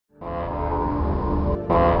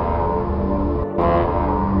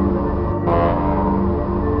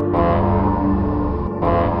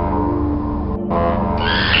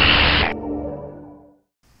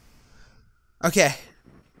Okay.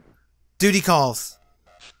 Duty calls.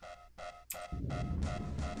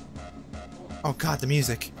 Oh god, the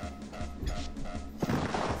music.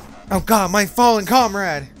 Oh god, my fallen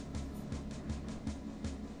comrade!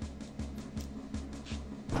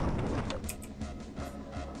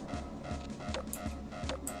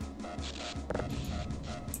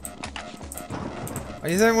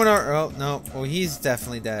 Is everyone oh no. Well, he's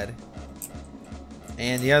definitely dead.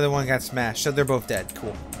 And the other one got smashed, so they're both dead.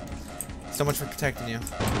 Cool. So much for protecting you.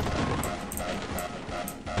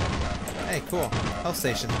 Hey, cool. Health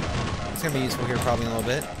station. It's gonna be useful here probably in a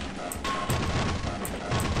little bit.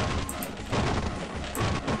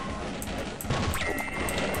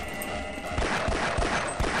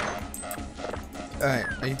 Alright,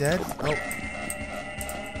 are you dead? Oh.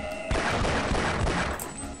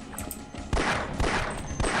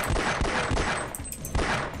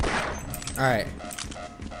 Alright.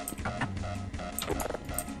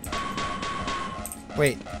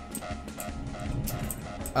 Wait.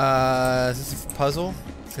 Is this a puzzle?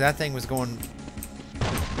 So that thing was going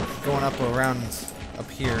up around up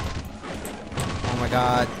here. Oh my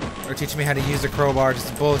god. They're teaching me how to use the crowbar,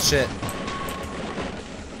 just bullshit.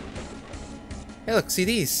 Hey look,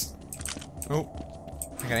 CDs. Oh.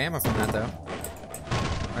 I got ammo from that though.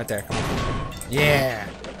 Right there, come on. Yeah!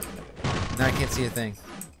 Now I can't see a thing.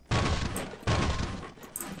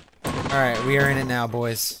 Alright, we are in it now,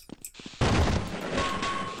 boys.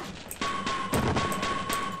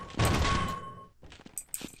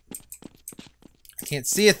 I can't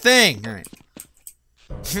see a thing! Alright.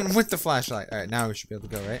 With the flashlight. Alright, now we should be able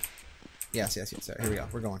to go, right? Yes, yes, yes. Alright, here we go.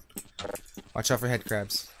 We're going. Watch out for head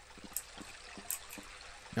crabs.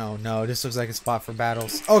 No, no, this looks like a spot for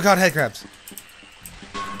battles. Oh god, head crabs!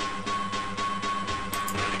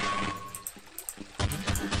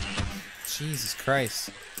 Jesus Christ.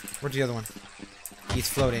 Where's the other one? He's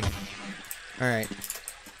floating. Alright.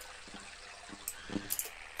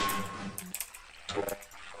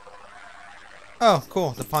 Oh,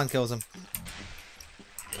 cool. The pond kills him.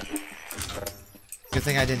 Good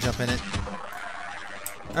thing I didn't jump in it.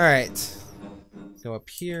 Alright. Go up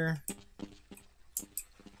here.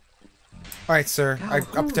 Alright, sir.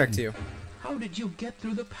 I'll protect you. How did you get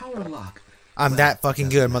through the power lock? I'm that fucking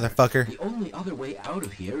good, motherfucker. The only other way out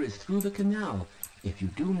of here is through the canal. If you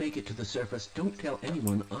do make it to the surface, don't tell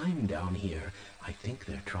anyone I'm down here. I think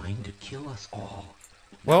they're trying to kill us all.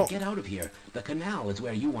 Well, now get out of here. The canal is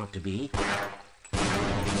where you want to be.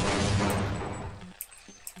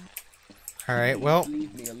 Alright, well.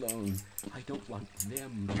 Leave me alone. I don't want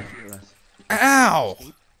them to hear us. Ow!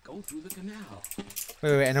 Go through the canal.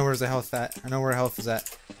 Wait, I know where's the health at. I know where health is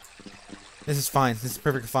at. This is fine. This is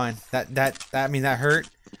perfectly fine. I mean, that hurt.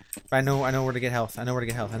 But I know where to get health. I know where to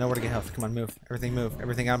get health. I know where to get health. Come on, move. Everything move.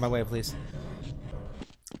 Everything out of my way, please.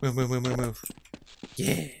 Move, move, move, move, move.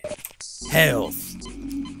 Yeah. Health.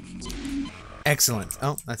 Excellent.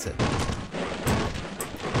 Oh, that's it.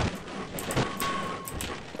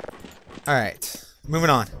 Alright. Moving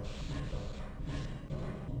on.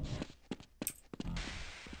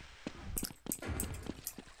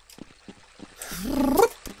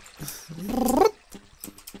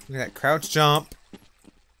 Look at that crouch jump.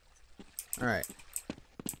 Alright.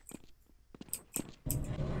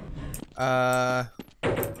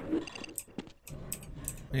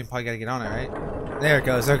 We probably gotta get on it, right? There it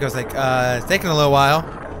goes. There it goes. Like, it's taking a little while.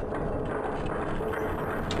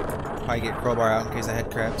 Probably get crowbar out in case I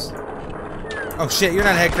head crabs. Oh shit, you're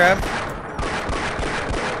not a head crab.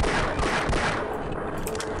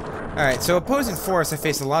 Alright, so opposing force, I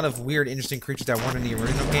faced a lot of weird, interesting creatures that weren't in the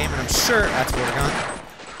original game, and I'm sure that's Vortigaunt.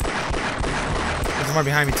 There's more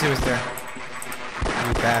behind me too, isn't there?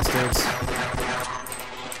 You bastards.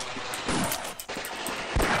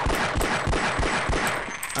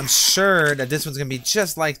 I'm sure that this one's gonna be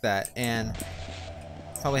just like that, and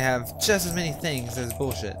probably have just as many things as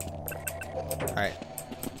bullshit. Alright.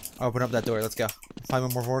 Open up that door, let's go.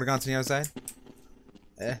 Probably more Vortigaunts on the other side.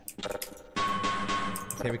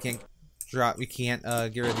 Okay, we can't drop, we can't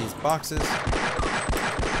get rid of these boxes. Okay,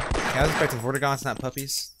 I was expecting Vortigaunts, not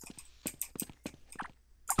puppies.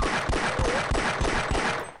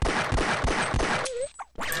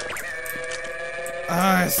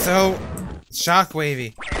 Ah, so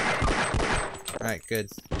shockwavy. Alright,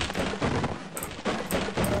 good.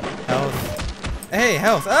 Health. Hey,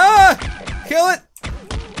 health. Ah! Kill it!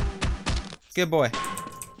 Good boy.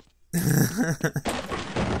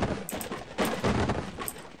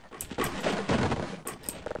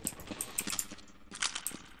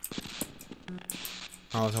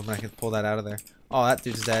 I was hoping I could pull that out of there. Oh, that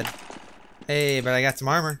dude's dead. Hey, but I got some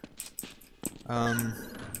armor. What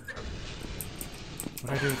do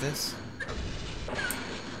I do with this?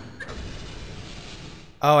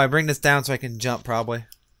 Oh, I bring this down so I can jump, probably.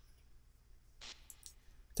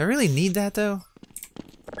 Do I really need that, though?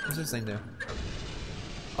 What's this thing do?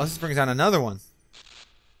 Oh, this brings down another one.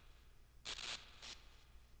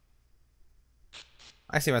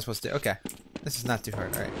 I see what I'm supposed to do. Okay. This is not too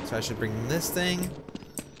hard. Alright, so I should bring this thing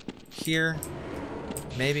here.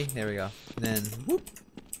 Maybe. There we go. And then whoop.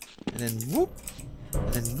 And then whoop.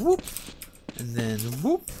 And then whoop. And then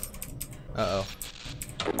whoop. Uh-oh.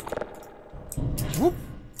 Whoop.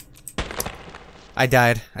 I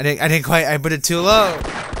died. I didn't quite. I put it too low.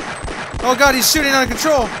 Oh god, he's shooting out of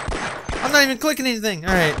control. I'm not even clicking anything.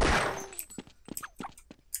 Alright.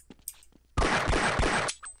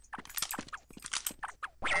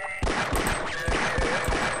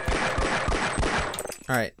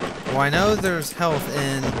 Alright. Well, I know there's health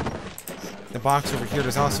in the box over here.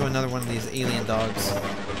 There's also another one of these alien dogs.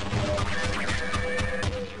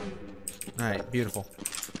 Alright, beautiful.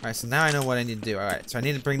 Alright, so now I know what I need to do. Alright, so I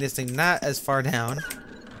need to bring this thing not as far down.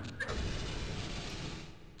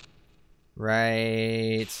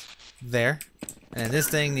 Right there. And this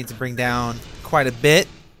thing needs to bring down quite a bit.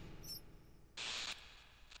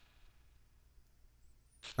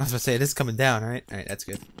 I was about to say, it is coming down, right? Alright, that's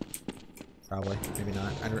good. Probably. Maybe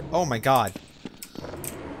not. Oh my god.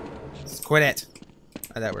 Just quit it.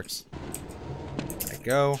 Oh, that works. There we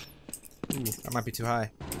go. Ooh, that might be too high.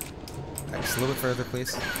 Alright, just a little bit further,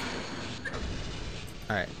 please.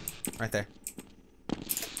 Alright. Right there.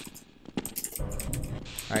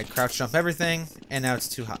 Alright, crouch jump everything, and now it's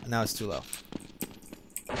too high. Now it's too low.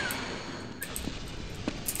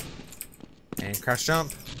 And crouch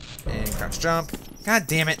jump. And crouch jump. God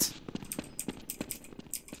damn it!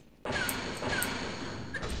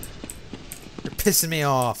 You're pissing me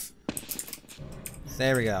off.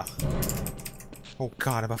 There we go. Oh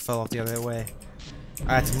god, I about fell off the other way.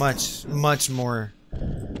 That's much more.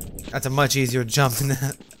 That's a much easier jump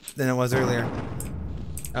than it was earlier.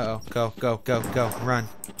 Uh-oh. Go, go, go, go. Run.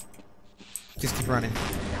 Just keep running.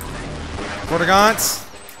 Portagons!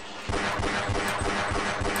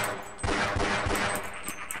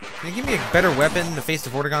 Can you give me a better weapon to face the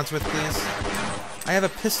Vortigons with, please? I have a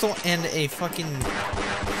pistol and a fucking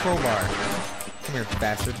crowbar. Come here,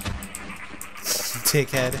 bastard.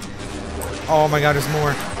 Dickhead. Oh my god, there's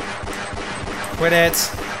more. Quit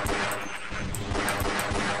it.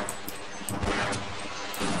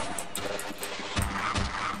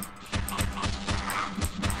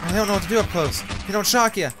 I don't know what to do up close. They don't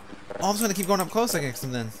shock you. Oh, I'm just gonna keep going up close against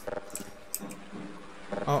them then.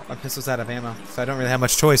 Oh, my pistol's out of ammo, so I don't really have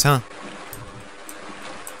much choice, huh?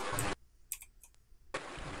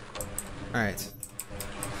 Alright.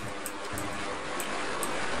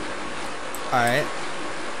 Alright.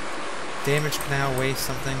 Damage can now waste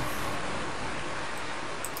something.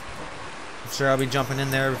 I'm sure I'll be jumping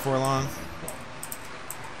in there before long.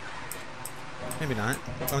 Maybe not.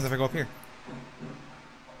 What happens if I go up here?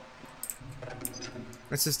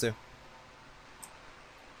 What's this do?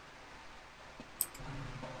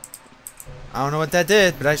 I don't know what that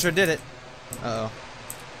did, but I sure did it. Uh-oh.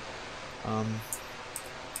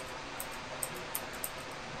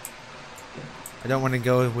 I don't want to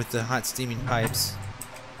go with the hot steaming pipes.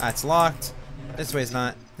 Ah, it's locked. This way's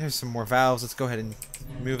not. There's some more valves. Let's go ahead and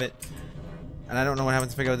move it. And I don't know what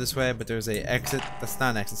happens if I go this way, but there's a exit. That's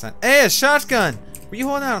not an exit sign. Hey, a shotgun! Were you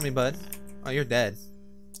holding out on me, bud? Oh, you're dead.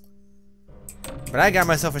 But I got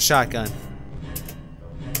myself a shotgun.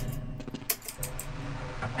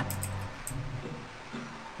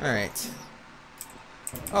 Alright.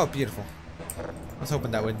 Oh, beautiful. I was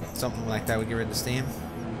hoping that would something like that would get rid of the steam.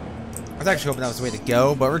 I was actually hoping that was the way to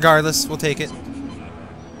go, but regardless, we'll take it.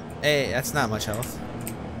 Hey, that's not much health.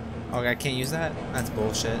 Oh, I can't use that? That's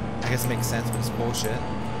bullshit. I guess it makes sense, but it's bullshit.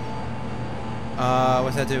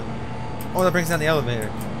 What's that do? Oh, that brings down the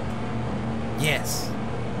elevator. Yes.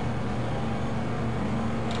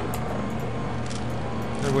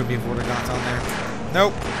 There would be Vortigons on there.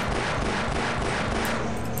 Nope.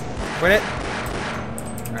 Quit it.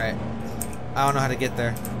 Alright. I don't know how to get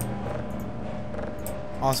there.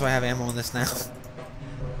 Also, I have ammo in this now.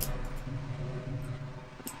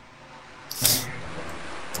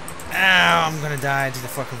 Ow, I'm gonna die to the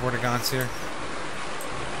fucking Vortigons here.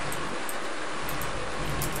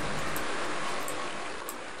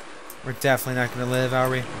 We're definitely not gonna live, are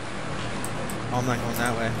we? Oh, I'm not going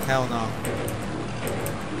that way. Hell no.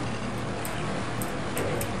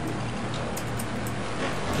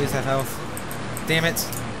 Please have health. Damn it.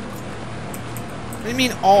 What do you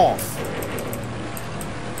mean off?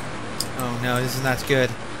 Oh no, this is not good.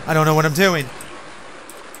 I don't know what I'm doing.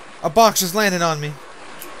 A box just landed on me.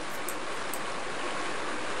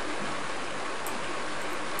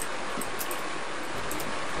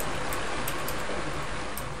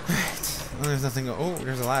 There's nothing. Oh,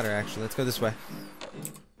 there's a ladder actually. Let's go this way.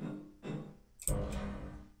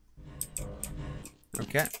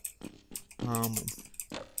 Okay.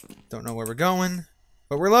 Don't know where we're going,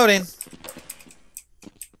 but we're loading.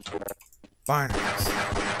 Barnacles.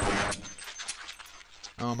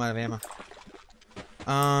 Oh, I'm out of ammo.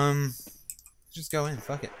 Just go in.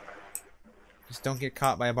 Fuck it. Just don't get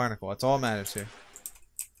caught by a barnacle. That's all that matters here.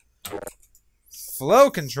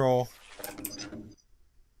 Flow control.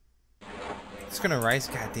 It's gonna rise.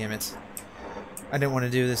 God damn it. I didn't want to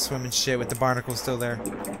do this swimming shit with the barnacle still there.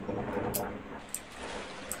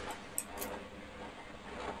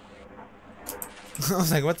 I was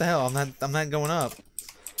like, what the hell? I'm not going up.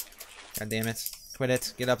 God damn it. Quit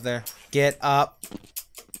it. Get up there. Get up.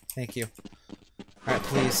 Thank you. Alright,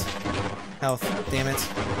 please. Health. Damn it.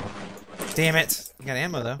 Damn it. I got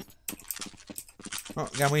ammo though. Oh,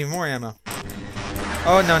 got even more ammo.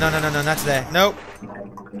 Oh no, not today. Nope.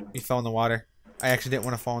 You fell in the water. I actually didn't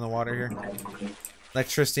want to fall in the water here.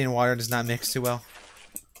 Electricity and water does not mix too well.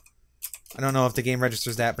 I don't know if the game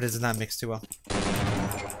registers that, but it does not mix too well.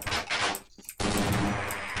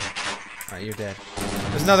 Alright, you're dead.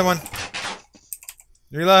 There's another one.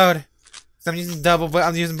 Reload. I'm using double, but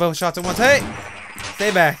I'm using both shots at once. Hey! Stay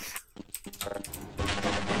back.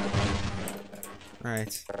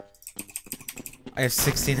 Alright. I have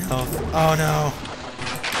 16 health. Oh no.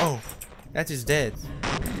 Oh, that dude's dead.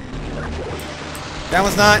 That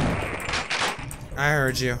one's not. I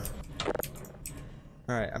heard you.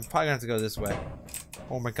 Alright, I'm probably gonna have to go this way.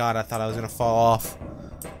 Oh my god, I thought I was gonna fall off.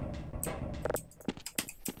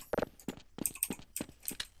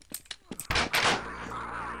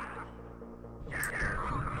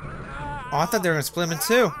 Oh, I thought they were gonna split him in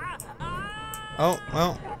two. Oh,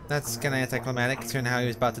 well, that's kinda anticlimactic considering how he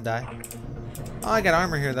was about to die. Oh, I got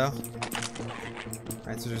armor here though.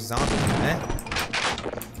 Alright, so there's zombies in it.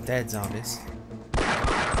 Dead zombies.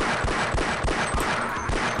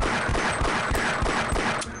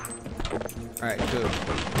 Alright, good.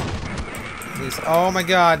 Please. Oh my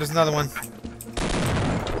god, there's another one.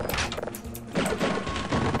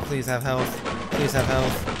 Please have health. Please have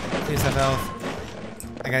health. Please have health.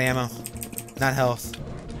 I got ammo. Not health.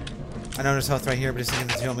 I know there's health right here, but it's not going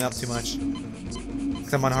to heal me up too much.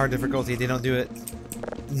 Because I'm on hard difficulty, they don't do it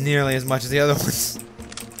nearly as much as the other ones.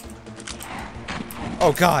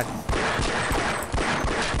 Oh god.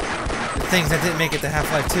 The things that didn't make it to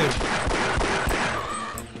Half-Life 2.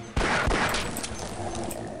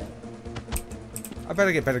 I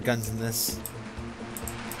better get better guns than this.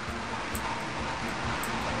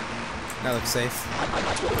 That looks safe.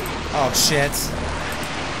 Oh shit.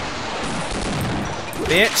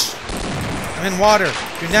 Bitch! I'm in water!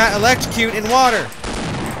 Do not electrocute in water!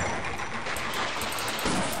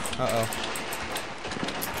 Uh-oh.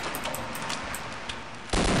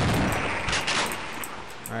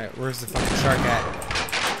 Alright, where's the fucking shark at?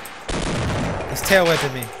 He's tail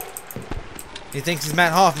whipping me. He thinks he's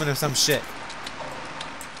Matt Hoffman or some shit.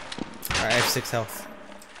 Alright, I have 6 health.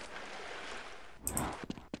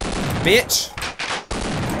 Bitch!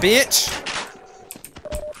 Bitch!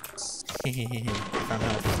 Found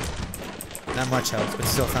health. Not much health, but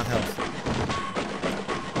still found health.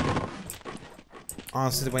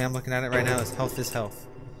 Honestly, the way I'm looking at it right now is health.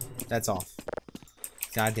 That's off.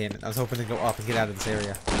 God damn it. I was hoping to go up and get out of this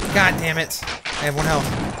area. God damn it! I have 1 health.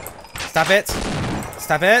 Stop it!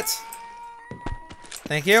 Stop it!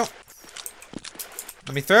 Thank you.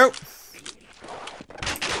 Let me through.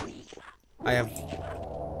 I have...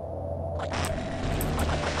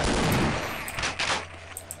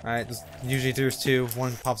 Alright, usually there's 2.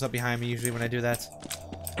 1 pops up behind me usually when I do that.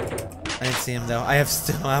 I didn't see him though. I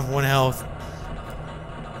still have 1 health.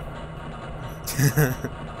 Please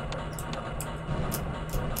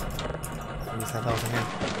have health in here.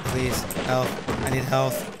 Please, health. I need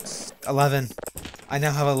health. 11. I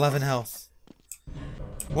now have 11 health.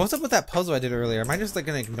 What's up with that puzzle I did earlier? Am I just like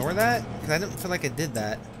gonna ignore that? Because I didn't feel like I did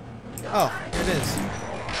that. Oh, here it is.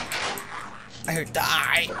 I heard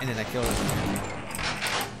die! And then I killed him.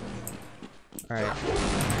 Alright.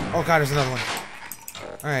 Oh god, there's another one.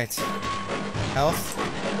 Alright. Health.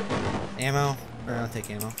 Ammo. Or I'll take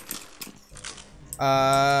ammo.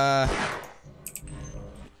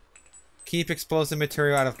 Keep explosive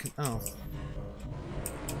material out of... Oh.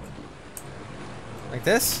 Like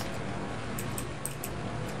this?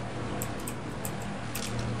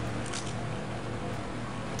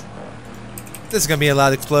 This is gonna be a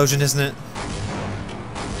loud explosion, isn't it?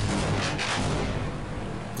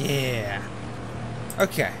 Yeah.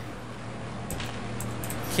 Okay.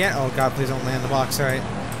 Can't. Oh god, please don't land the box. Alright.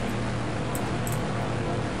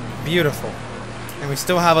 Beautiful. And we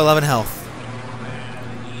still have 11 health.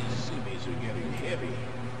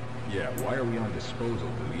 are we on disposal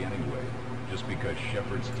duty anyway? Just because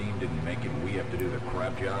Shepard's team didn't make it, we have to do the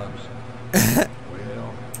crap jobs?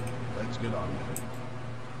 Well, let's get on with it.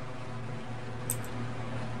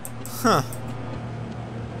 Huh.